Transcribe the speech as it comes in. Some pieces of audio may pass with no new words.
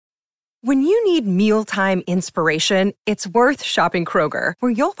When you need mealtime inspiration, it's worth shopping Kroger,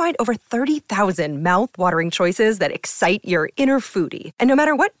 where you'll find over 30,000 mouth-watering choices that excite your inner foodie. And no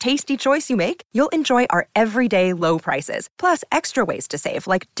matter what tasty choice you make, you'll enjoy our everyday low prices, plus extra ways to save,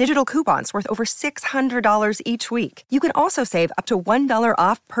 like digital coupons worth over $600 each week. You can also save up to $1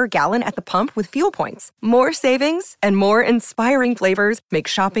 off per gallon at the pump with fuel points. More savings and more inspiring flavors make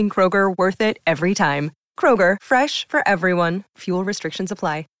shopping Kroger worth it every time. Kroger, fresh for everyone. Fuel restrictions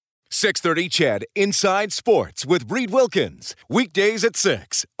apply. 630 CHED Inside Sports with Reed Wilkins. Weekdays at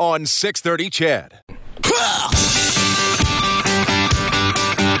 6 on 630 CHED.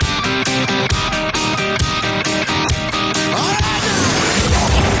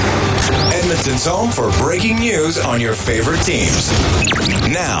 Edmonton's home for breaking news on your favorite teams.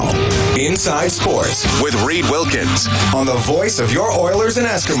 Now, Inside Sports with Reed Wilkins on the voice of your Oilers and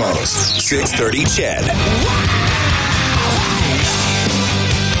Eskimos. 630 CHED.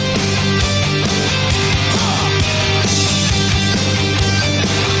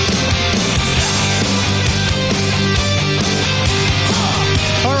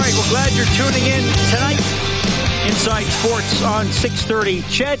 Glad you're tuning in tonight. Inside Sports on 630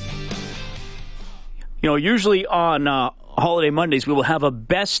 CHED. You know, usually on Holiday Mondays, we will have a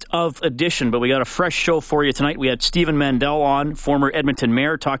best of edition, but we got a fresh show for you tonight. We had Stephen Mandel on, former Edmonton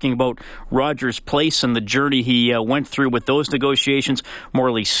mayor, talking about Rogers Place and the journey he went through with those negotiations.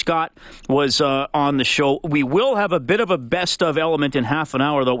 Morley Scott was on the show. We will have a bit of a best of element in half an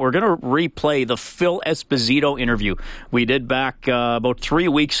hour, though. We're going to replay the Phil Esposito interview we did back about 3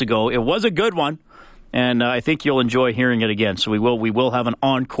 weeks ago. It was a good one. And I think you'll enjoy hearing it again. So we will have an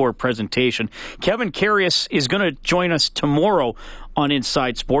encore presentation. Kevin Karius is going to join us tomorrow on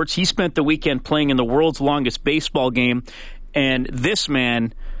Inside Sports. He spent the weekend playing in the world's longest baseball game, and this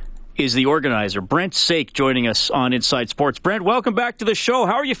man is the organizer. Brent Sake joining us on Inside Sports. Brent, welcome back to the show.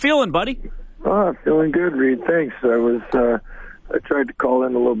 How are you feeling, buddy? Feeling good, Reed. Thanks. I tried to call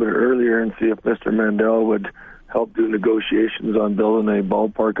in a little bit earlier and see if Mr. Mandel would help do negotiations on building a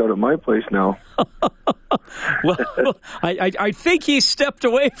ballpark out at my place now. Well, I think he stepped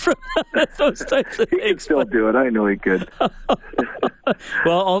away from those types of things. He could still do it. I know he could.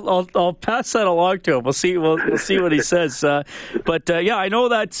 Well, I'll pass that along to him. We'll see what he says. But I know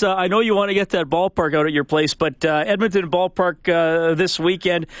that I know you want to get that ballpark out at your place. But Edmonton ballpark this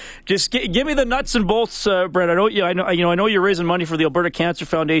weekend. Just give me the nuts and bolts, Brent. I know you're raising money for the Alberta Cancer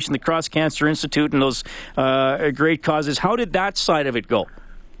Foundation, the Cross Cancer Institute, and those great causes. How did that side of it go?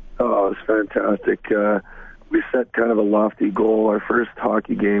 Oh, it was fantastic. We set kind of a lofty goal. Our first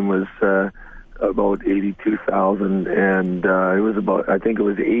hockey game was about 82,000, and I think it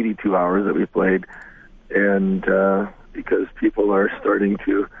was 82 hours that we played. And because people are starting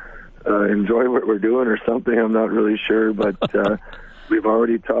to enjoy what we're doing or something, I'm not really sure, but we've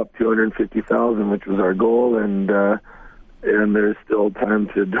already topped 250,000, which was our goal, and there's still time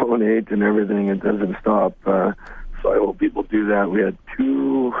to donate and everything. It doesn't stop. So I hope people do that. We had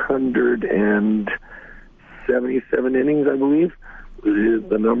 277 innings, I believe, is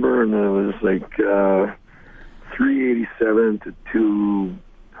the number, and it was like 387 to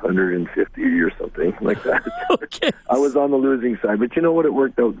 250 or something like that. Okay. I was on the losing side, but you know what? It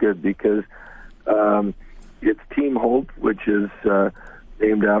worked out good because it's Team Hope, which is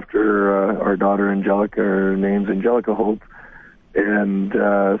named after our daughter Angelica. Her name's Angelica Hope. And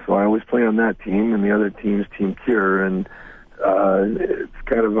so I always play on that team, and the other team's Team Cure. And it's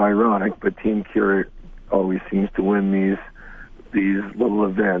kind of ironic, but Team Cure always seems to win these little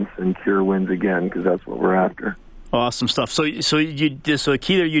events, and Cure wins again because that's what we're after. Awesome stuff. So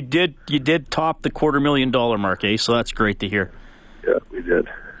Keither, you did top the $250,000 mark, eh? So that's great to hear. Yeah, we did.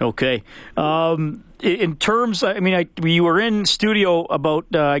 Okay. In terms, you were in studio about,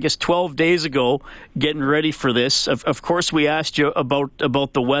 12 days ago, getting ready for this. Of course, we asked you about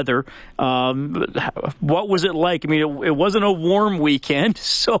the weather. What was it like? I mean, it wasn't a warm weekend,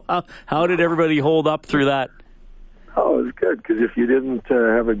 so how did everybody hold up through that? Oh, it was good, because if you didn't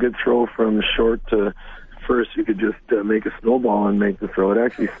have a good throw from short to first, you could just make a snowball and make the throw. It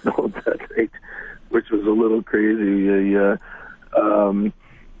actually snowed that night, which was a little crazy.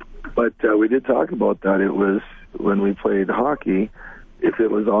 But we did talk about that. It was when we played hockey, if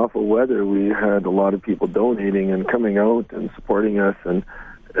it was awful weather, we had a lot of people donating and coming out and supporting us. And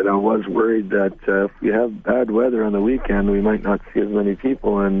I was worried that if we have bad weather on the weekend, we might not see as many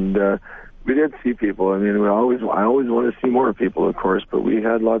people. And we did see people. I mean, I always want to see more people, of course, but we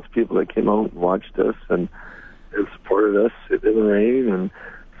had lots of people that came out and watched us and supported us, sitting in the rain and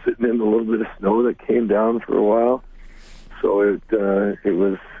sitting in a little bit of snow that came down for a while. So it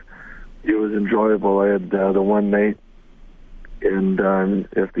was enjoyable. I had the one night And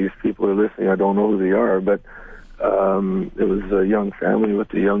if these people are listening, I don't know who they are, but it was a young family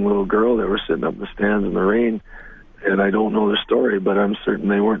with a young little girl that were sitting up in the stands in the rain. And I don't know the story, but I'm certain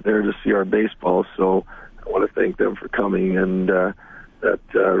they weren't there to see our baseball. So I want to thank them for coming, and that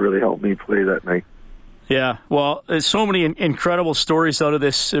really helped me play that night. Yeah, well, there's so many incredible stories out of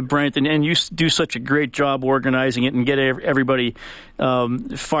this, Brent, and you do such a great job organizing it and get everybody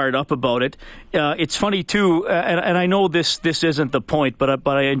fired up about it. It's funny, too, and I know this isn't the point, but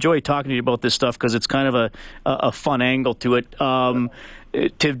I enjoy talking to you about this stuff because it's kind of a fun angle to it. To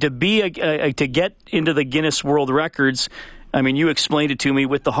get into the Guinness World Records, I mean, you explained it to me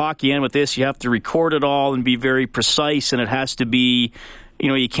with the hockey and with this, you have to record it all and be very precise, and it has to be...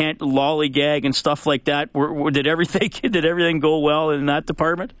 you can't lollygag and stuff like that. Did everything go well in that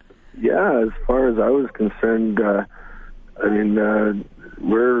department? Yeah, as far as I was concerned, we're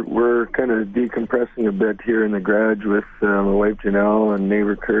kind of decompressing a bit here in the garage with my wife Janelle and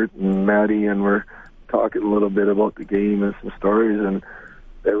neighbor Kurt and Maddie, and we're talking a little bit about the game and some stories, and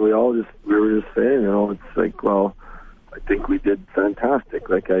we were just saying, it's like, well, I think we did fantastic.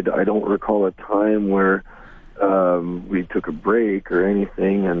 Like I don't recall a time where we took a break or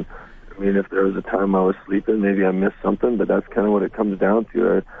anything, and I mean, if there was a time I was sleeping, maybe I missed something, but that's kind of what it comes down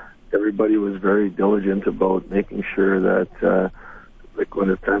to. Everybody was very diligent about making sure that, like when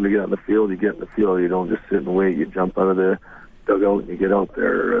it's time to get on the field, you get in the field. You don't just sit and wait. You jump out of the dugout and you get out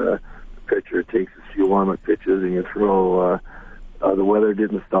there. The pitcher takes a few warm-up pitches and you throw. The weather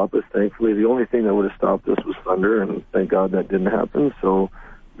didn't stop us, thankfully. The only thing that would have stopped us was thunder, and thank God that didn't happen. So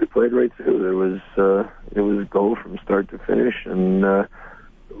we played right through. It was go from start to finish, and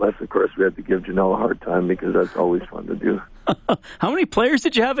unless, of course, we had to give Janelle a hard time because that's always fun to do. How many players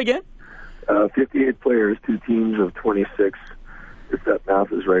did you have again? 58 players, 2 teams of 26. If that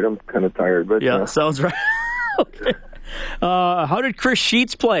math is right, I'm kind of tired. But yeah, sounds right. Okay. How did Chris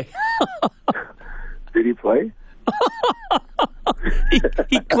Sheets play? Did he play?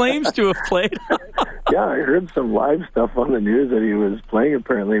 he claims to have played. Yeah, I heard some live stuff on the news that he was playing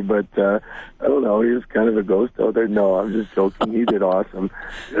apparently, but I don't know, he was kind of a ghost out there. No, I'm just joking. He did awesome.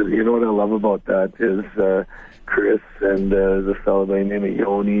 You know what I love about that is Chris and the fellow by the name of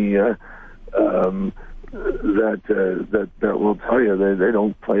Yoni that will tell you they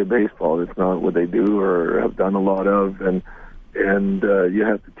don't play baseball. It's not what they do or have done a lot of, and you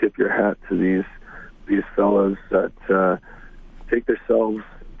have to tip your hat to these fellows that take themselves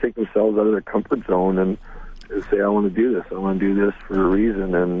out of their comfort zone and say, I want to do this. I want to do this for a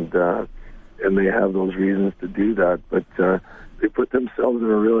reason, and they have those reasons to do that. But they put themselves in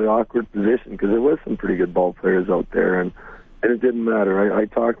a really awkward position because there was some pretty good ball players out there, and it didn't matter. I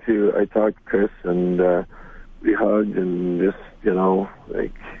talked to Chris, and we hugged, and just I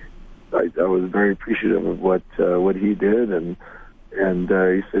was very appreciative of what he did, and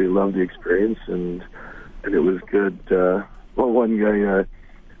he said he loved the experience, and it was good. One guy,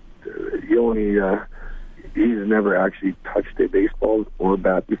 Yoni, he's never actually touched a baseball or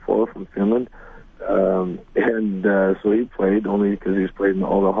bat before from Finland, and so he played only because he's played in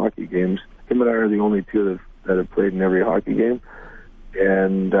all the hockey games. Him and I are the only two that have played in every hockey game,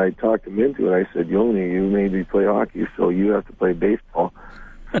 and I talked him into it. I said, Yoni, you made me play hockey, so you have to play baseball.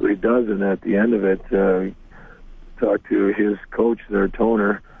 So he does, and at the end of it, talked to his coach, their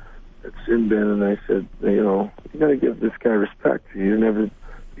toner, at Sinbin, and I said, you got to give this guy respect. He's never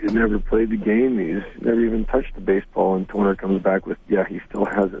played the game. He's never even touched the baseball. And Toner comes back with, yeah, he still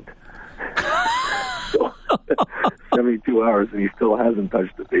hasn't. So 72 hours, and he still hasn't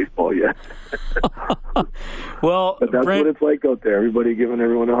touched the baseball yet. Well, but that's Brent, what it's like out there. Everybody giving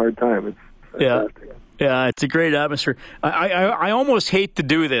everyone a hard time. It's fantastic. Yeah, it's a great atmosphere. I almost hate to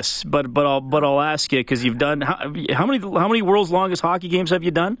do this, but I'll ask you because you've done how many world's longest hockey games have you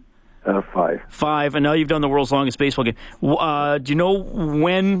done? 5. 5, and now you've done the world's longest baseball game. Do you know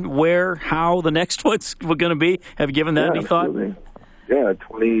when, where, how the next one's going to be? Have you given that any absolutely. Thought? Yeah,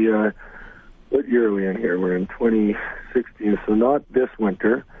 20. What year are we in here? We're in 2016, so not this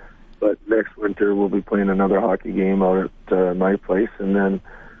winter, but next winter we'll be playing another hockey game out at my place, and then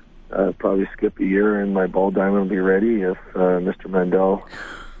probably skip a year, and my ball diamond will be ready if Mr. Mandel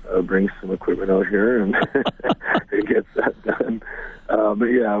brings some equipment out here and it gets that done. But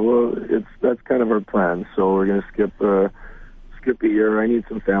yeah, well, that's kind of our plan. So we're going to skip a year. I need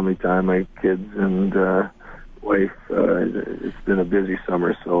some family time. My kids and wife. It's been a busy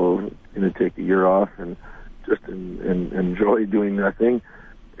summer, so I'm going to take a year off and just enjoy doing nothing.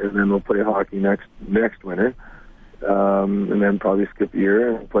 And then we'll play hockey next winter. And then probably skip a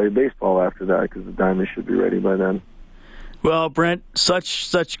year and play baseball after that because the diamond should be ready by then. Well, Brent,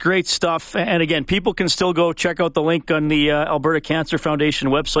 such great stuff. And again, people can still go check out the link on the Alberta Cancer Foundation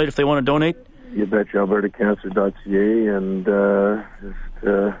website if they want to donate. You betcha, albertacancer.ca, and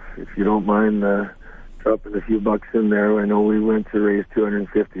if you don't mind dropping a few bucks in there. I know we went to raise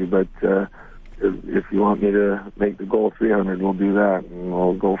 $250, but if you want me to make the goal $300, we'll do that, and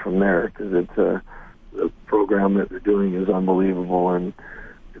we'll go from there, because it's the program that they're doing is unbelievable, and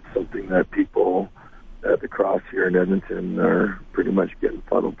it's something that people at the Cross here in Edmonton are pretty much getting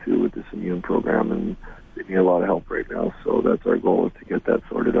funneled to with this immune program, and they need a lot of help right now. So that's our goal, is to get that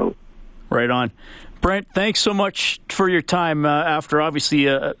sorted out. Right on. Brent, thanks so much for your time after obviously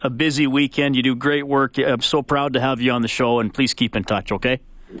a busy weekend. You do great work. I'm so proud to have you on the show, and please keep in touch, okay?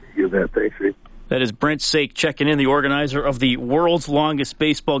 You bet. Thanks, Reed. That is Brent Sake checking in, the organizer of the world's longest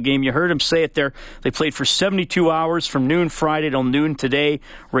baseball game. You heard him say it there. They played for 72 hours from noon Friday till noon today,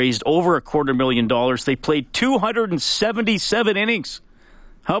 raised over $250,000. They played 277 innings.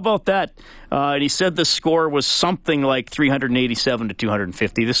 How about that? And he said the score was something like 387 to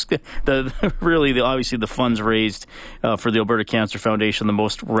 250. Obviously the funds raised for the Alberta Cancer Foundation, the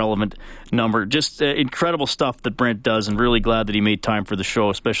most relevant number. Just incredible stuff that Brent does, and really glad that he made time for the show,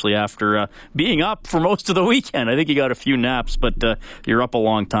 especially after being up for most of the weekend. I think he got a few naps, but you're up a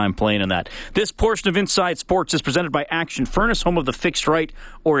long time playing in that. This portion of Inside Sports is presented by Action Furnace, home of the fixed right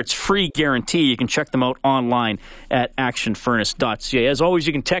or its free guarantee. You can check them out online at actionfurnace.ca. As always,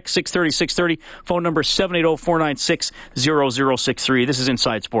 you can text 630-630, phone number 780-496-0063. This is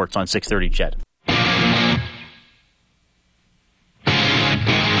Inside Sports on 630 CHED.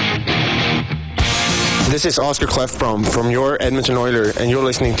 This is Oscar Clefbaum from your Edmonton Oiler, and you're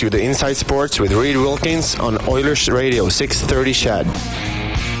listening to the Inside Sports with Reed Wilkins on Oilers Radio 630 CHED.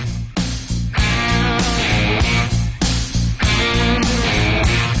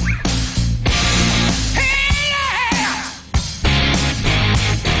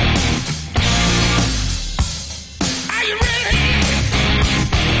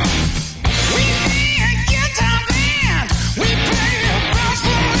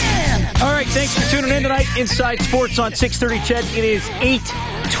 Inside Sports on 630 CHED. It is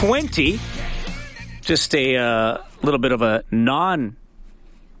 8:20. Just a little bit of a non-sports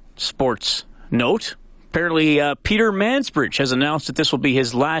note. Apparently, Peter Mansbridge has announced that this will be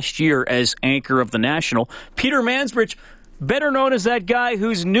his last year as anchor of the National. Peter Mansbridge, better known as that guy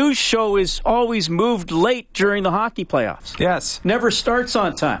whose news show is always moved late during the hockey playoffs. Yes. Never starts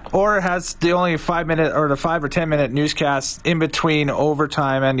on time. Or has the only 5 minute or the 5 or 10 minute newscast in between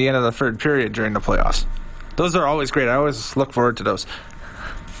overtime and the end of the third period during the playoffs. Those are always great. I always look forward to those.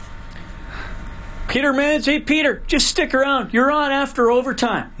 Peter Mans, hey Peter, just stick around. You're on after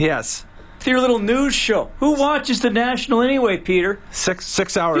overtime. Yes. With your little news show. Who watches the National anyway, Peter?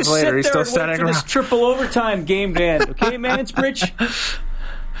 Six hours later, he's still standing around. This triple overtime game to end. Okay, Mansbridge?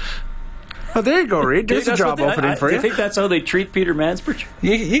 Oh, there you go, Reed. There's a job opening for you. Do you think that's how they treat Peter Mansbridge?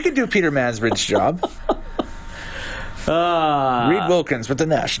 You can do Peter Mansbridge's job. Reed Wilkins with the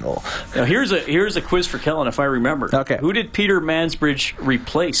National. Now here's a quiz for Kellen, if I remember. Okay. Who did Peter Mansbridge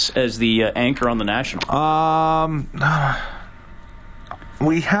replace as the anchor on the National?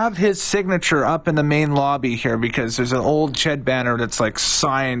 We have his signature up in the main lobby here because there's an old CHED banner that's like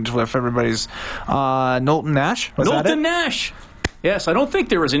signed with everybody's. Knowlton Nash? Was that it? Knowlton Nash. Yes, I don't think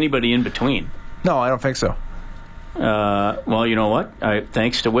there was anybody in between. No, I don't think so. Well, you know what?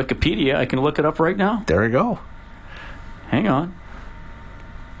 Thanks to Wikipedia, I can look it up right now. There you go. Hang on.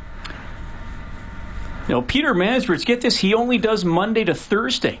 Peter Mansbridge, get this, he only does Monday to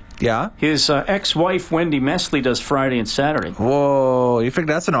Thursday. Yeah? His ex-wife, Wendy Mesley, does Friday and Saturday. Whoa, you think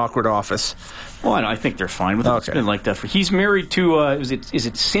that's an awkward office? Well, I think they're fine with it. Okay. It's been like that he's married to, is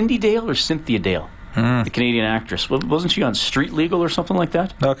it Cindy Dale or Cynthia Dale? The Canadian actress. Wasn't she on Street Legal or something like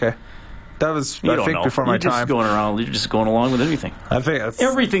that? Okay. That was, I think, before my time. You're just going along with everything. I think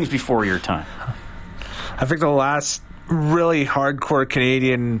everything's before your time. I think the last really hardcore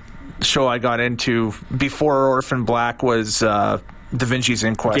Canadian show I got into before Orphan Black was Da Vinci's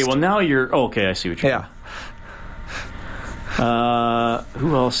Inquest. Okay, well now you're... okay, I see what you're doing.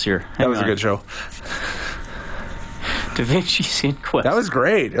 Who else here? That was a good show. Da Vinci's Inquest. That was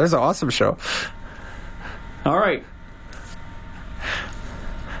great. It was an awesome show. All right.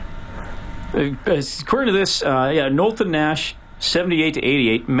 According to this, Knowlton Nash, 78 to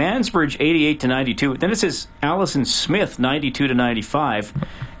 88. Mansbridge, 88 to 92. Then it says Allison Smith, 92 to 95.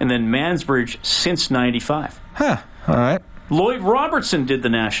 And then Mansbridge since 95. Huh. All right. Lloyd Robertson did the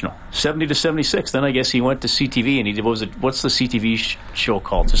National, 70 to 76. Then I guess he went to CTV and he did, what's the CTV show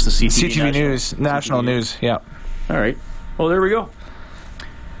called? Just the CTV News, National News, yeah. All right. Well, there we go.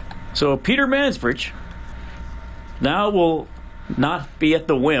 So Peter Mansbridge now will not be at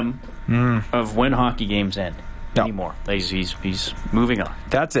the whim of when hockey games end anymore. He's moving on.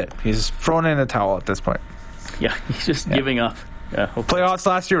 That's it. He's thrown in the towel at this point. Yeah, he's just giving up. Yeah, playoffs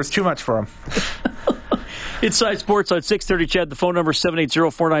last year was too much for him. Inside Sports on 630 CHED. The phone number is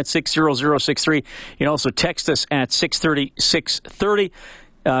 780-496-0063. You can also text us at 630-630.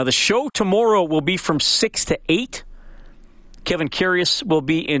 The show tomorrow will be from 6 to 8. Kevin Carius will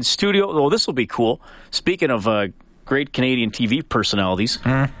be in studio. Well, this will be cool. Speaking of great Canadian TV personalities,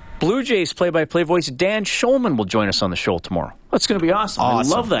 Blue Jays play-by-play voice Dan Shulman will join us on the show tomorrow. That's going to be awesome. I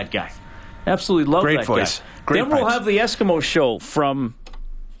love that guy. Absolutely love that voice. Guy. Great then we'll have the Eskimo show from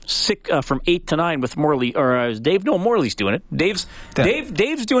 8 to 9 with Morley, or Dave. No, Morley's doing it. Dave's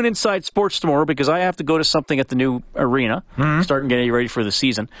doing Inside Sports tomorrow because I have to go to something at the new arena, starting getting ready for the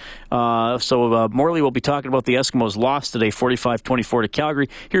season. So Morley will be talking about the Eskimos' loss today, 45-24 to Calgary.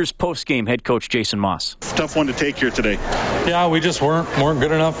 Here's post-game head coach Jason Moss. Tough one to take here today. Yeah, we just weren't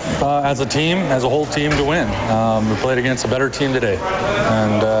good enough as a team, as a whole team, to win. We played against a better team today,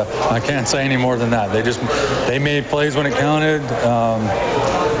 and I can't say any more than that. They made plays when it counted.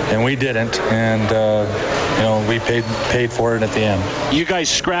 And we didn't, and we paid for it at the end. You guys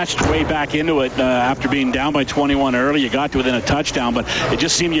scratched way back into it after being down by 21 early. You got to within a touchdown, but it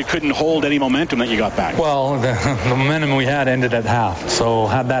just seemed you couldn't hold any momentum that you got back. Well, the momentum we had ended at half. So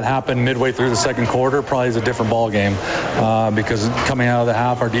had that happened midway through the second quarter, probably is a different ball game because coming out of the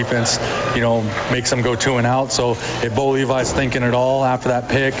half, our defense, makes them go 2 and out. So if Bo Levi's thinking at all after that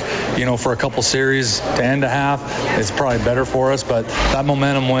pick, for a couple series to end a half, it's probably better for us. But that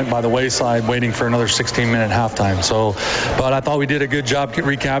momentum went by the wayside waiting for another 16-minute halftime. So, but I thought we did a good job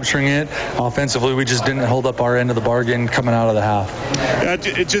recapturing it. Offensively, we just didn't hold up our end of the bargain coming out of the half.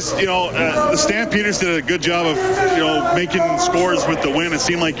 It just, the Stampeders did a good job of, making scores with the win. It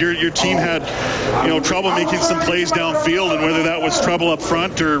seemed like your team had, trouble making some plays downfield, and whether that was trouble up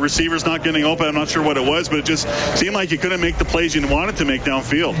front or receivers not getting open, I'm not sure what it was, but it just seemed like you couldn't make the plays you wanted to make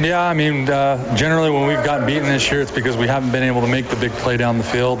downfield. Yeah, I mean, generally when we've gotten beaten this year, it's because we haven't been able to make the big play down the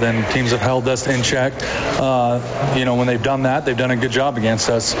field, and teams have held us in check. When they've done that, they've done a good job against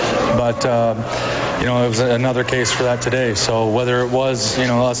us. But, it was another case for that today. So whether it was,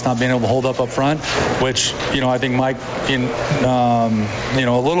 us not being able to hold up front, which, I think Mike, a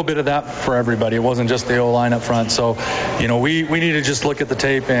little bit of that for everybody. It wasn't just the O-line up front. So, we need to just look at the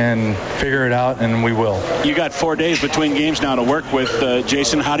tape and figure it out, and we will. You got 4 days between games now to work with.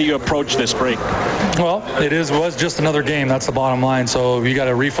 Jason, how do you approach this break? Well, was just another game. That's the bottom line. So we got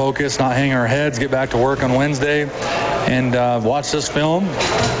to refocus, not hang our heads, get back to work on Wednesday, and watch this film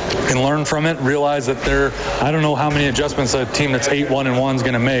and learn from it. Realize that I don't know how many adjustments a team that's 8-1-1 is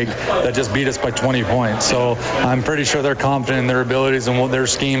going to make that just beat us by 20 points. So I'm pretty sure they're confident in their abilities and what their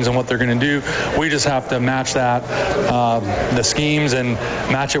schemes and what they're going to do. We just have to match that, the schemes, and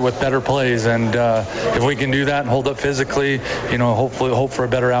match it with better plays. And if we can do that and hold up physically, hopefully hope for a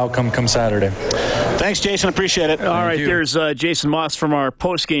better outcome come Saturday. Thanks, Jason. Appreciate it. All right, there's Jason Moss from our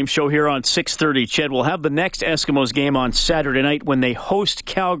post-game show here on 630 CHED. We'll have the next Eskimos game on Saturday night when they host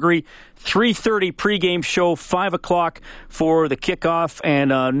Calgary. 3:30 pregame show, 5 o'clock for the kickoff. And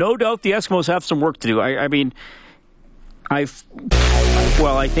no doubt the Eskimos have some work to do. I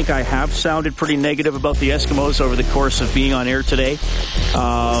think I have sounded pretty negative about the Eskimos over the course of being on air today.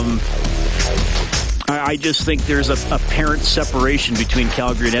 I just think there's a apparent separation between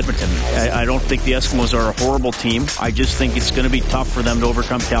Calgary and Edmonton. I don't think the Eskimos are a horrible team. I just think it's going to be tough for them to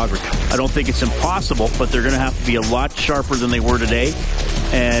overcome Calgary. I don't think it's impossible, but they're going to have to be a lot sharper than they were today.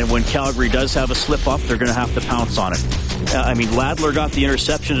 And when Calgary does have a slip-up, they're going to have to pounce on it. Ladler got the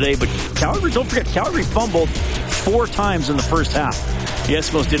interception today, but Calgary, don't forget, Calgary fumbled 4 times in the first half. The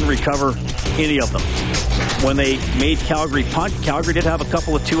Eskimos didn't recover any of them. When they made Calgary punt, Calgary did have a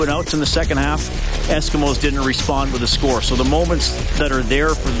couple of 2-and-outs in the second half. Eskimos didn't respond with a score. So the moments that are there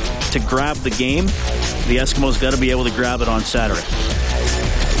to grab the game, the Eskimos got to be able to grab it on Saturday.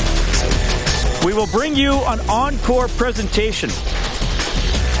 We will bring you an encore presentation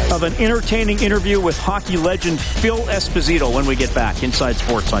of an entertaining interview with hockey legend Phil Esposito when we get back. Inside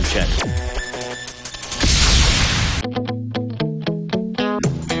Sports on CHED.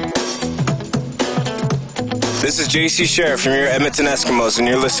 This is JC Sheriff from your Edmonton Eskimos, and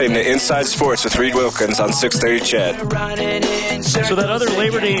you're listening to Inside Sports with Reed Wilkins on 630 CHED. So that other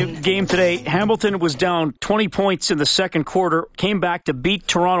Labor Day game today, Hamilton was down 20 points in the second quarter, came back to beat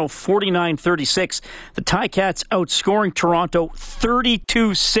Toronto 49-36. The Ticats outscoring Toronto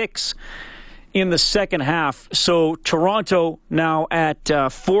 32-6 in the second half. So Toronto now at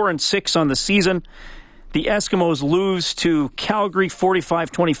 4-6 on the season. The Eskimos lose to Calgary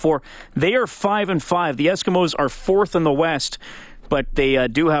 45-24. They are 5-5. The Eskimos are 4th in the West, but they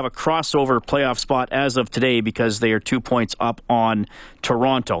do have a crossover playoff spot as of today because they are 2 points up on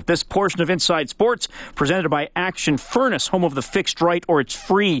Toronto. This portion of Inside Sports presented by Action Furnace, home of the fixed right or its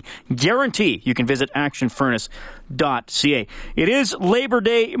free guarantee. You can visit actionfurnace.ca. It is Labor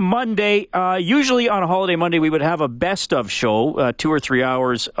Day Monday. Usually on a holiday Monday we would have a best of show, 2 or 3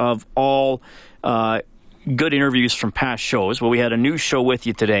 hours of all good interviews from past shows. Well, we had a new show with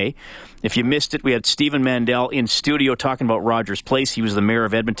you today. If you missed it, we had Stephen Mandel in studio talking about Rogers Place. He was the mayor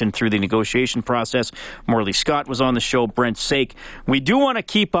of Edmonton through the negotiation process. Morley Scott was on the show, Brent Sake. We do want to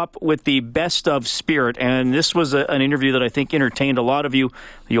keep up with the best of spirit, and this was an interview that I think entertained a lot of you.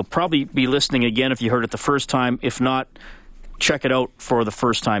 You'll probably be listening again if you heard it the first time. If not, check it out for the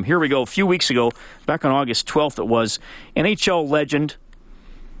first time. Here we go. A few weeks ago, back on August 12th it was, NHL legend,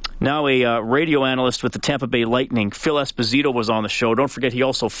 now a radio analyst with the Tampa Bay Lightning, Phil Esposito was on the show. Don't forget, he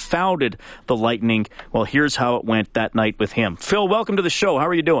also founded the Lightning. Well, here's how it went that night with him. Phil, welcome to the show. How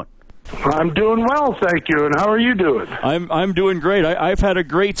are you doing? I'm doing well, thank you. And how are you doing? I'm doing great. I've had a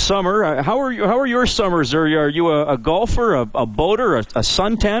great summer. How are your summers? Are you a golfer, a boater, a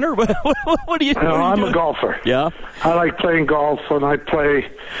suntanner? What do you? No, I'm a golfer. Yeah, I like playing golf, and I play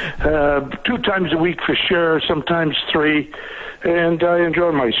 2 times a week for sure, sometimes 3. And I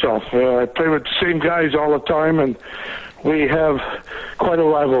enjoy myself. I play with the same guys all the time, and we have quite a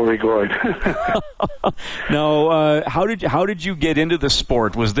rivalry going. Now, how did you get into the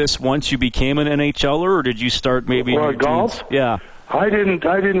sport? Was this once you became an NHLer, or did you start maybe in your golf? teens? Yeah, I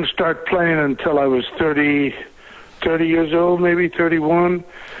didn't start playing until I was 30 years old, maybe 31,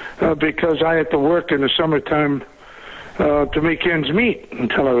 because I had to work in the summertime to make ends meet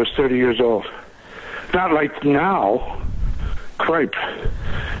until I was 30 years old. Not like now. Cripe.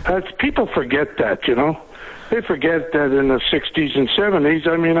 People forget that, you know. They forget that in the 60s and 70s,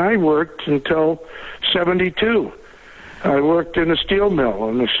 I mean, I worked until 72. I worked in a steel mill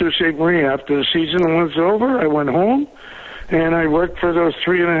in the Sault Ste. Marie. After the season was over, I went home, and I worked for those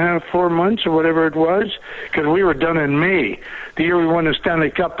 3.5, 4 months or whatever it was, because we were done in May. The year we won the Stanley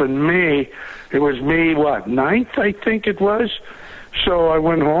Cup in May, it was May, 9th, I think it was. So I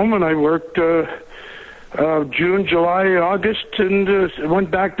went home, and I worked June, July, August, and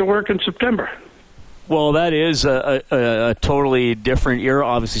went back to work in September. Well, that is a totally different era,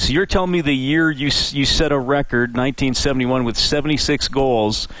 obviously. So you're telling me the year you set a record, 1971, with 76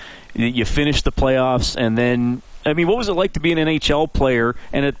 goals, you finished the playoffs, and then, I mean, what was it like to be an NHL player,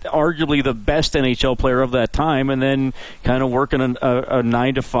 and arguably the best NHL player of that time, and then kind of working a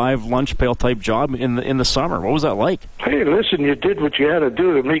 9-to-5 lunch pail type job in the summer? What was that like? Hey, listen, you did what you had to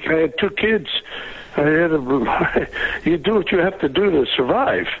do to make. I had 2 kids. You do what you have to do to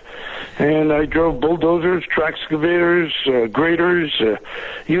survive. And I drove bulldozers, track excavators, graders,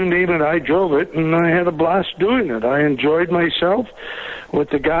 you name it, I drove it, and I had a blast doing it. I enjoyed myself with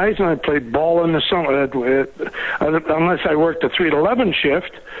the guys, and I played ball in the summer, unless I worked a 3-to-11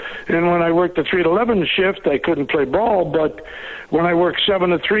 shift. And when I worked the 3-to-11 shift, I couldn't play ball, but when I worked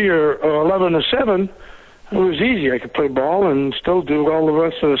 7-to-3 or 11-to-7, it was easy. I could play ball and still do all the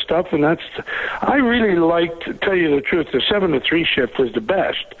rest of the stuff, and I really liked, to tell you the truth, the 7-to-3 shift was the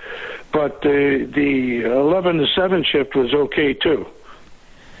best, but the 11-to-7 shift was okay too.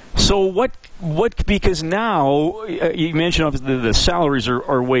 So what? Because now you mentioned the salaries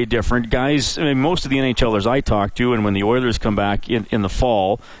are way different. Guys, I mean, most of the NHLers I talk to, and when the Oilers come back in the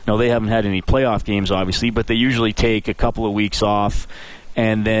fall, now they haven't had any playoff games, obviously, but they usually take a couple of weeks off.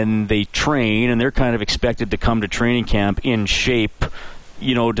 And then they train, and they're kind of expected to come to training camp in shape,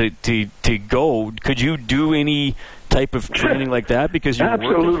 you know, to go. Could you do any type of training like that? Because you're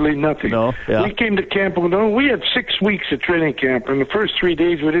absolutely nothing. No, yeah. We came to camp. We had 6 weeks of training camp, and the first 3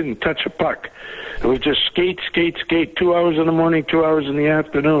 days we didn't touch a puck. It was just skate, 2 hours in the morning, 2 hours in the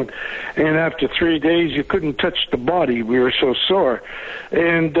afternoon. And after 3 days, you couldn't touch the body. We were so sore.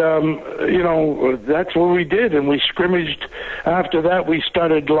 And, that's what we did. And we scrimmaged. After that, we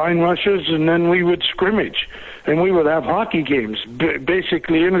started line rushes, and then we would scrimmage. And we would have hockey games,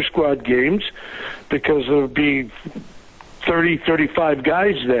 basically inter-squad games, because there would be 30, 35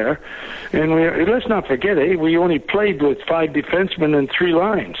 guys there. And let's not forget, we only played with 5 defensemen and 3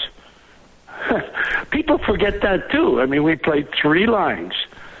 lines. People forget that too. I mean, we played 3 lines,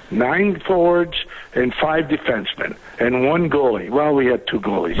 9 forwards and 5 defensemen, and 1 goalie. Well, we had 2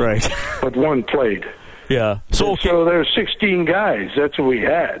 goalies, right? But 1 played. Yeah. So there were 16 guys. That's what we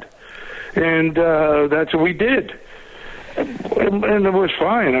had, and that's what we did. And it was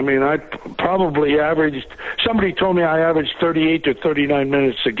fine. I mean, I probably averaged. Somebody told me I averaged 38 to 39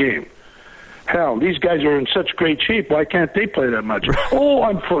 minutes a game. Hell, these guys are in such great shape. Why can't they play that much? Oh,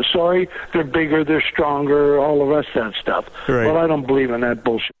 I'm so sorry. They're bigger, they're stronger, all the rest of that stuff. Right. Well, I don't believe in that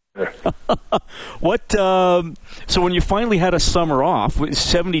bullshit. What? So when you finally had a summer off,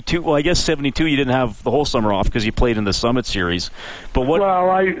 72. Well, I guess 72. You didn't have the whole summer off because you played in the Summit Series. But what?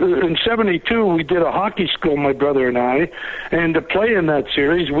 Well, in 72 we did a hockey school, my brother and I, and to play in that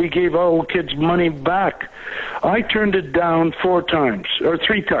series, we gave all kids money back. I turned it down 3 times.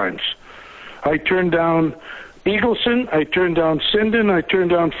 I turned down Eagleson, I turned down Sinden, I turned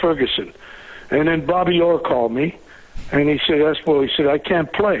down Ferguson, and then Bobby Orr called me. And he said, Espo, he said, I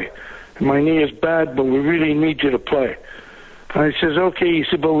can't play. My knee is bad, but we really need you to play. I says, okay. He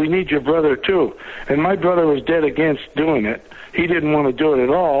said, but we need your brother too. And my brother was dead against doing it. He didn't want to do it at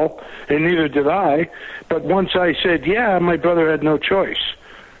all, and neither did I. But once I said, yeah, my brother had no choice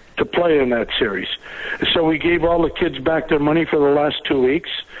to play in that series. So we gave all the kids back their money for the last 2 weeks,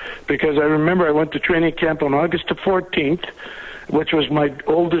 because I remember I went to training camp on August the 14th, which was my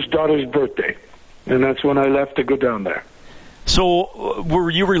oldest daughter's birthday. And that's when I left to go down there. So, were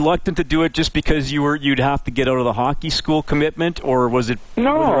you reluctant to do it just because you'd have to get out of the hockey school commitment, or was it?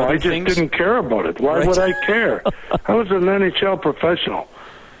 No, I just didn't care about it. Why would I care? I was an NHL professional.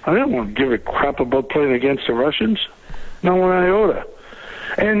 I didn't want to give a crap about playing against the Russians. Not one iota.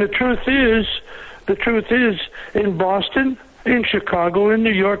 And the truth is, in Boston, in Chicago, in New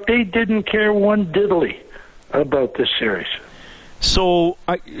York, they didn't care one diddly about this series. So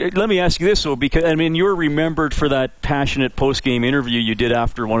let me ask you this, though, because you're remembered for that passionate post-game interview you did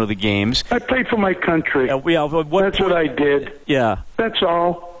after one of the games. I played for my country. That's what I did. Yeah. That's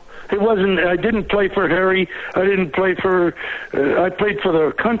all. It wasn't. I didn't play for Harry. I didn't play for. I played for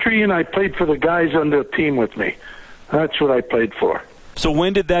the country, and I played for the guys on the team with me. That's what I played for. So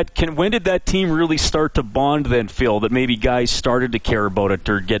when did that team really start to bond then, Phil? That maybe guys started to care about it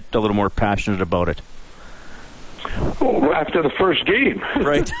or get a little more passionate about it. After the first game,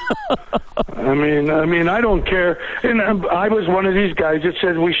 right? I mean, I don't care. And I was one of these guys that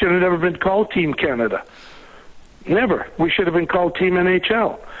said we should have never been called Team Canada. Never. We should have been called Team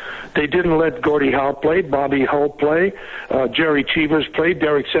NHL. They didn't let Gordie Howe play, Bobby Hull play, Jerry Cheevers play,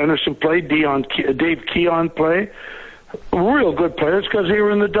 Derek Sanderson play, Dave Keon play. Real good players because they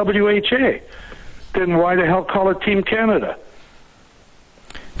were in the WHA. Then why the hell call it Team Canada?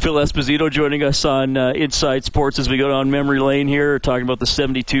 Phil Esposito joining us on Inside Sports as we go down memory lane here, talking about the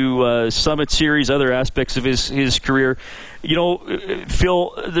 72 Summit Series, other aspects of his career. You know,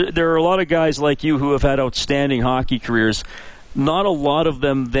 Phil, there are a lot of guys like you who have had outstanding hockey careers. Not a lot of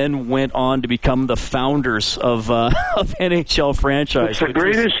them then went on to become the founders of NHL franchise. It's the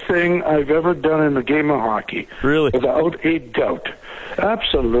greatest thing I've ever done in the game of hockey. Really? Without a doubt.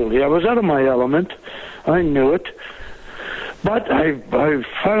 Absolutely. I was out of my element. I knew it. But I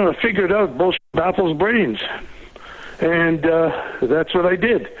finally figured out bullshit baffles brains. And that's what I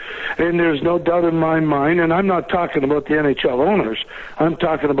did. And there's no doubt in my mind, and I'm not talking about the NHL owners, I'm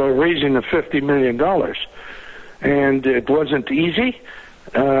talking about raising the $50 million. And it wasn't easy.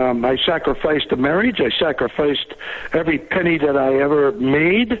 I sacrificed a marriage. I sacrificed every penny that I ever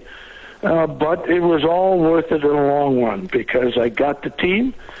made. But it was all worth it in the long run because I got the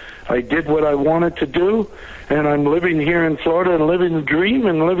team. I did what I wanted to do, and I'm living here in Florida and living the dream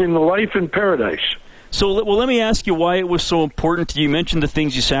and living the life in paradise. So, well, let me ask you why it was so important to you. You mentioned the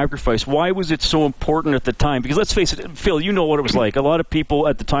things you sacrificed. Why was it so important at the time? Because let's face it, Phil, you know what it was like. A lot of people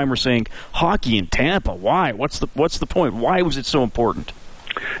at the time were saying, hockey in Tampa, why? What's the point? Why was it so important?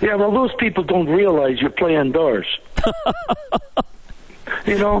 Yeah, well, those people don't realize you play indoors.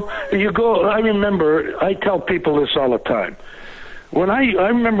 You know, you go, I remember, I tell people this all the time. When I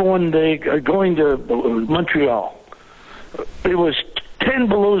remember one day going to Montreal, it was 10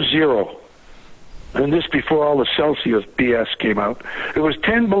 below zero. And this before all the Celsius BS came out. It was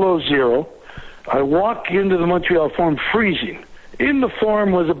 10 below zero. I walked into the Montreal Forum freezing. In the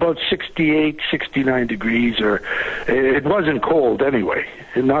Forum was about 68, 69 degrees, or it wasn't cold anyway,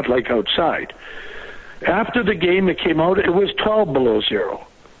 and not like outside. After the game, it came out, it was 12 below zero.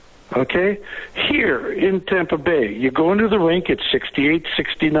 Okay? Here in Tampa Bay, you go into the rink, it's 68,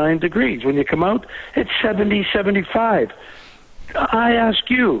 69 degrees. When you come out, it's 70, 75. I ask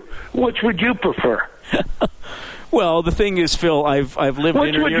you, which would you prefer? Well, the thing is, Phil, I've lived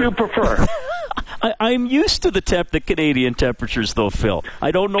in here. Which would you prefer? I'm used to the Canadian temperatures, though, Phil.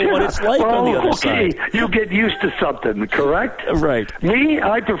 I don't know what it's like on the other side. Okay, you get used to something, correct? Right. Me,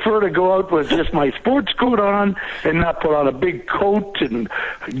 I prefer to go out with just my sports coat on and not put on a big coat and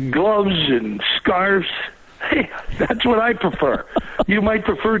gloves and scarves. Hey, that's what I prefer. You might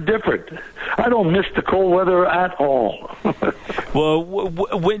prefer different. I don't miss the cold weather at all. Well,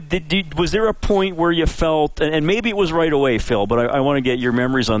 was there a point where you felt, and maybe it was right away, Phil, but I want to get your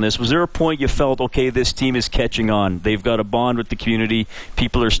memories on this. Was there a point you felt, okay, this team is catching on? They've got a bond with the community.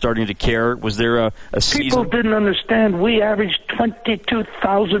 People are starting to care. Was there a season? People didn't understand. We averaged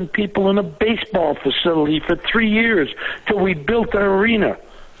 22,000 people in a baseball facility for 3 years till we built our arena.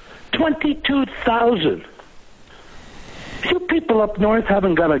 22,000. You people up north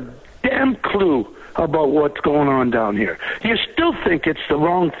haven't got a damn clue about what's going on down here. You still think it's the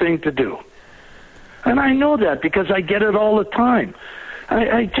wrong thing to do. And I know that because I get it all the time.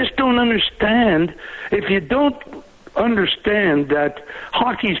 I just don't understand. If you don't understand that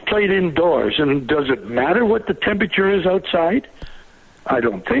hockey's played indoors, and does it matter what the temperature is outside? I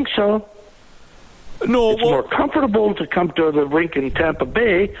don't think so. No, it's more comfortable to come to the rink in Tampa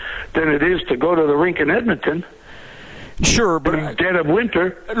Bay than it is to go to the rink in Edmonton. Sure, but in the dead of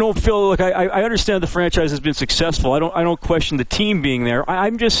winter. No, Phil. Look, I understand the franchise has been successful. I don't question the team being there.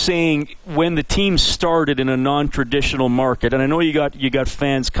 I'm just saying when the team started in a non-traditional market, and I know you got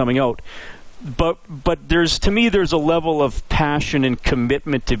fans coming out, but there's a level of passion and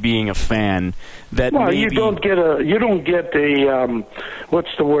commitment to being a fan that maybe you don't get a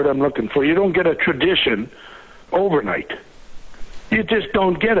what's the word I'm looking for? You don't get a tradition overnight. You just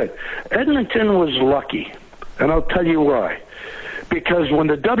don't get it. Edmonton was lucky. And I'll tell you why. Because when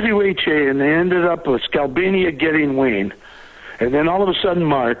the WHA, and they ended up with Scalbania getting Wayne, and then all of a sudden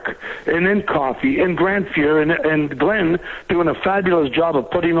Mark, and then Coffey, and Grant Fuhr, and Glenn doing a fabulous job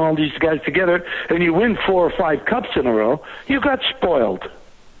of putting all these guys together, and you win 4 or 5 cups in a row, you got spoiled.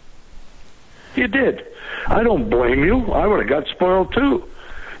 You did. I don't blame you. I would have got spoiled too.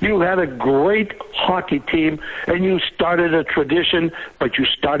 You had a great hockey team, and you started a tradition, but you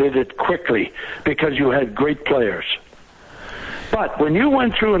started it quickly because you had great players. But when you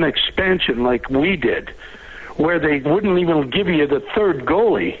went through an expansion like we did, where they wouldn't even give you the third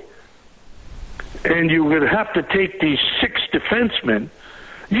goalie, and you would have to take these 6 defensemen,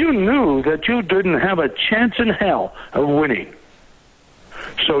 you knew that you didn't have a chance in hell of winning.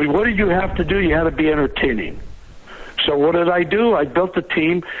 So what did you have to do? You had to be entertaining. So what did I do? I built a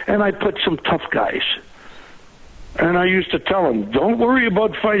team, and I put some tough guys. And I used to tell them, don't worry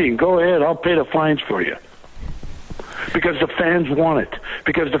about fighting. Go ahead. I'll pay the fines for you. Because the fans want it.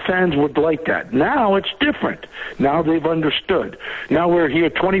 Because the fans would like that. Now it's different. Now they've understood. Now we're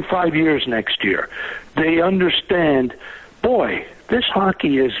here 25 years next year. They understand, boy, this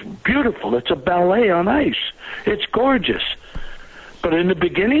hockey is beautiful. It's a ballet on ice. It's gorgeous. But in the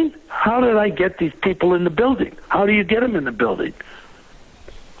beginning, how did I get these people in the building? How do you get them in the building?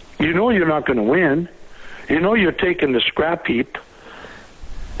 You know you're not going to win. You know you're taking the scrap heap.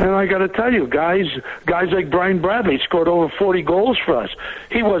 And I got to tell you, guys like Brian Bradley scored over 40 goals for us.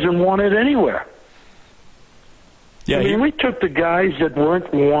 He wasn't wanted anywhere. Yeah, I mean, we took the guys that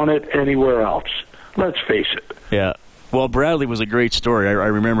weren't wanted anywhere else. Let's face it. Yeah. Well, Bradley was a great story. I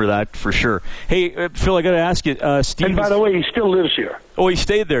remember that for sure. Hey, Phil, I got to ask you, Steve. And by the way, he still lives here. Oh, he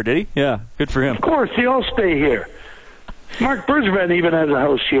stayed there, did he? Yeah, good for him. Of course, they all stay here. Mark Bergevin even has a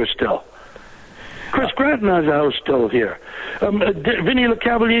house here still. Chris Gratton has a house still here. Vinny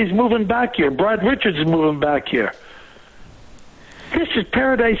LeCavalier's moving back here. Brad Richards is moving back here. This is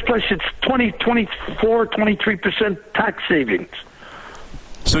paradise plus it's 23% tax savings.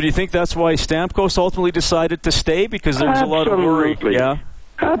 So do you think that's why Stamkos ultimately decided to stay? Because there was a lot of worry. Yeah,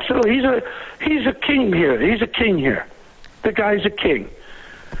 absolutely. He's a king here. He's a king here. The guy's a king.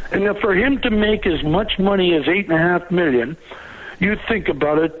 And for him to make as much money as $8.5 million, you think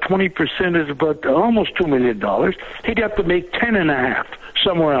about it, 20% is about almost $2 million. He'd have to make 10.5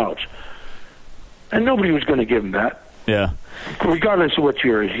 somewhere else. And nobody was going to give him that. Yeah. Regardless of what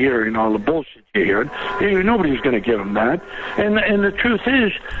you're hearing, all the bullshit you're hearing, nobody was going to give him that. And the truth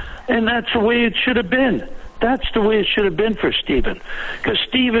is, and that's the way it should have been. That's the way it should have been for Steven. Because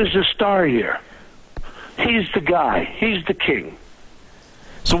Steve is the star here. He's the guy. He's the king.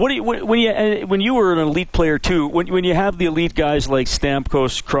 So when you were an elite player too, when you have the elite guys like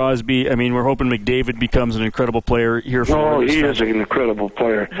Stamkos, Crosby, I mean, we're hoping McDavid becomes an incredible player here. He is an incredible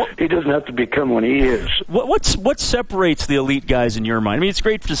player. He doesn't have to become one. He is. What separates the elite guys in your mind? I mean, it's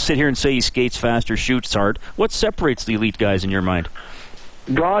great to sit here and say he skates fast or shoots hard. What separates the elite guys in your mind?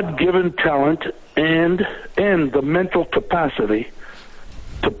 God-given talent and the mental capacity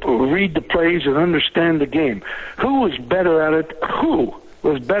to read the plays and understand the game. Who was better at it? Who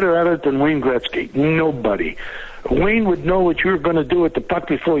was better at it than Wayne Gretzky? Nobody. Wayne would know what you were going to do with the puck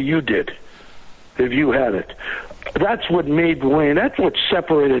before you did. if you had it. That's what made Wayne. That's what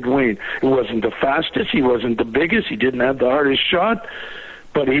separated Wayne. He wasn't the fastest. He wasn't the biggest. He didn't have the hardest shot.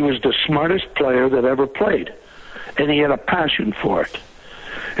 But he was the smartest player that ever played. And he had a passion for it.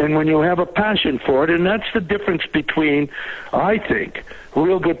 And when you have a passion for it, and that's the difference between, I think,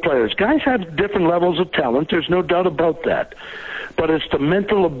 real good players. Guys have different levels of talent. There's no doubt about that. But it's the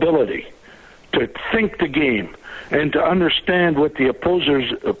mental ability to think the game and to understand what the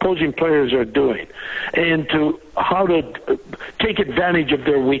opposing players are doing and to how to take advantage of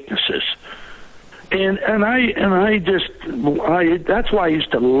their weaknesses. And that's why I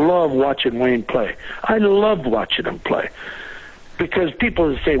used to love watching Wayne play. I loved watching him play. Because people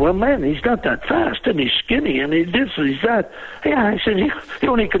would say, well, man, he's not that fast, and he's skinny, and he's this, and he's that. Yeah, I said, he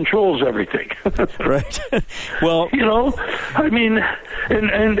only controls everything. Right. Well, you know, I mean,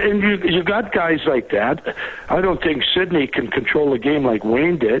 and you got guys like that. I don't think Sidney can control a game like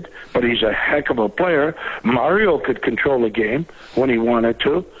Wayne did, but he's a heck of a player. Mario could control a game when he wanted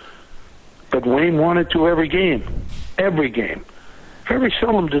to, but Wayne wanted to every game. Every game. Very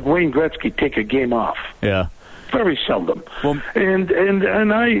seldom did Wayne Gretzky take a game off. Yeah. Very seldom. Well, and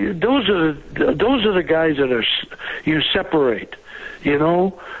those are the guys that you separate, you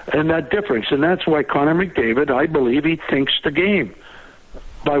know, and that difference. And that's why Connor McDavid, I believe he thinks the game.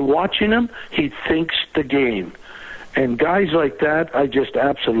 By watching him, he thinks the game. And guys like that, I just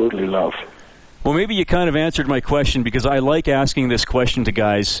absolutely love. Well, maybe you kind of answered my question, because I like asking this question to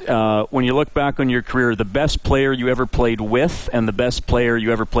guys. When you look back on your career, the best player you ever played with and the best player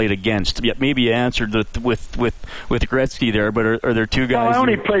you ever played against. Yeah, maybe you answered with Gretzky there, but are there two guys? Well, I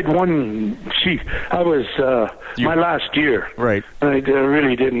only played one. I was my last year. Right. I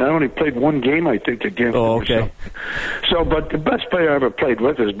really didn't. I only played one game, I think, against him. Oh, okay. So, but the best player I ever played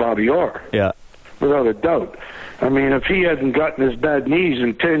with is Bobby Orr. Yeah. Without a doubt. I mean, if he hadn't gotten his bad knees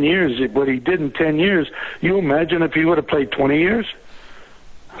in 10 years, what he did in 10 years, you imagine if he would have played 20 years?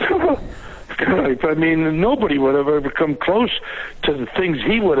 I mean, nobody would have ever come close to the things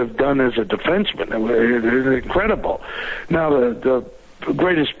he would have done as a defenseman. It was incredible. Now, the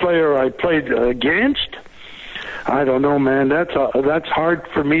greatest player I played against, I don't know, man. That's hard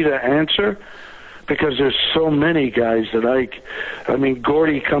for me to answer, because there's so many guys that I mean,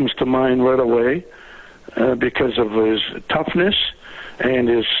 Gordy comes to mind right away. Because of his toughness and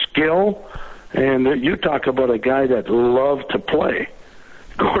his skill. And you talk about a guy that loved to play.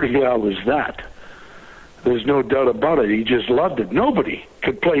 Gordie Howe was that. There's no doubt about it. He just loved it. Nobody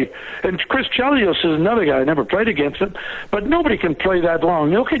could play. And Chris Chelios is another guy. I never played against him. But nobody can play that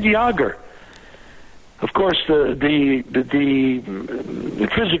long. Look at Jagr. Of course, the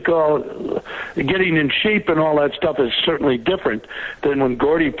physical, getting in shape and all that stuff is certainly different than when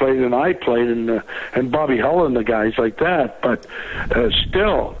Gordy played and I played, and Bobby Hull and the guys like that. But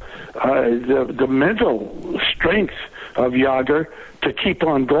still, the mental strength of Jagr to keep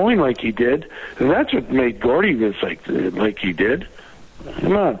on going like he did, and that's what made Gordy was like he did.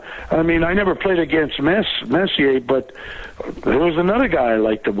 Come on. I mean, I never played against Messier, but there was another guy I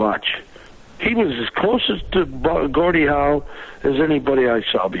liked to watch. He was as closest to Gordie Howe as anybody I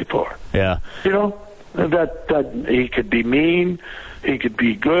saw before. Yeah. You know, that he could be mean, he could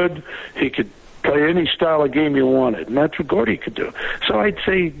be good, he could play any style of game you wanted, and that's what Gordie could do. So I'd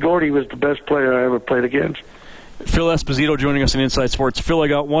say Gordie was the best player I ever played against. Phil Esposito joining us on Inside Sports. Phil, I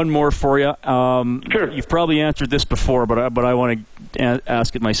got one more for you. Sure. You've probably answered this before, but I want to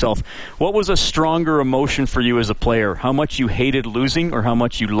ask it myself. What was a stronger emotion for you as a player? How much you hated losing or how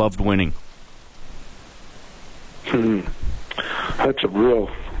much you loved winning? That's a real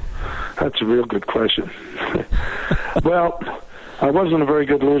good question. Well, I wasn't a very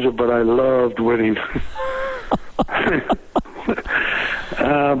good loser, but I loved winning.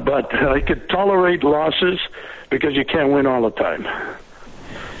 But I could tolerate losses because you can't win all the time.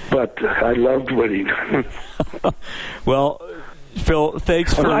 But I loved winning. Well, Phil,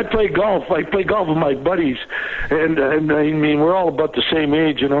 thanks for... I play golf. I play golf with my buddies, and I mean, we're all about the same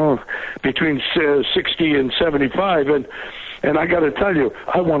age, you know, between 60 and 75, and I got to tell you,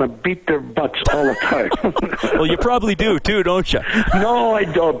 I want to beat their butts all the time. Well, you probably do, too, don't you? No, I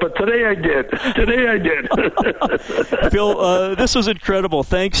don't, but today I did. Phil, this was incredible.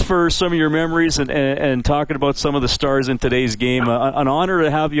 Thanks for some of your memories and talking about some of the stars in today's game. An honor to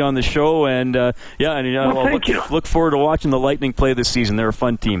have you on the show, and look forward to watching the Lightning play this season. They're a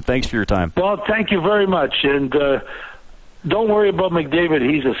fun team. Thanks for your time. Well, thank you very much, and don't worry about McDavid.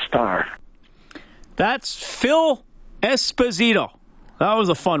 He's a star. That's Phil Esposito. That was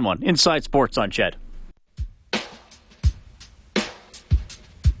a fun one. Inside Sports on Ched.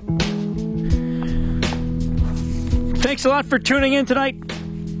 Thanks a lot for tuning in tonight.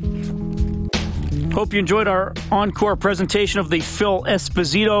 Hope you enjoyed our encore presentation of the Phil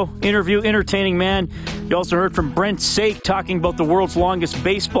Esposito interview. Entertaining man. You also heard from Brent Sake talking about the world's longest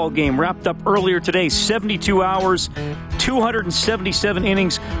baseball game. Wrapped up earlier today. 72 hours, 277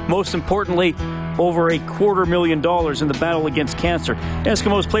 innings. Most importantly, over $250,000 in the battle against cancer.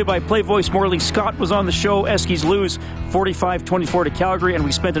 Eskimos play-by-play voice Morley Scott was on the show. Eskies lose 45-24 to Calgary, and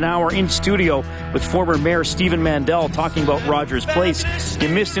we spent an hour in studio with former Mayor Stephen Mandel talking about Rogers Place. If you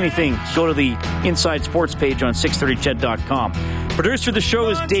missed anything, go to the Inside Sports page on 630ched.com. Producer of the show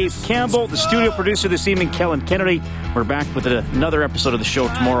is Dave Campbell. The studio producer this evening, Kellen Kennedy. We're back with another episode of the show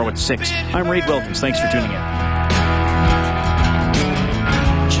tomorrow at 6. I'm Reed Wilkins. Thanks for tuning in.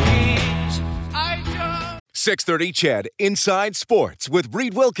 630 Ched Inside Sports with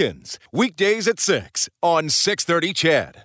Reed Wilkins. Weekdays at 6 on 630 Ched.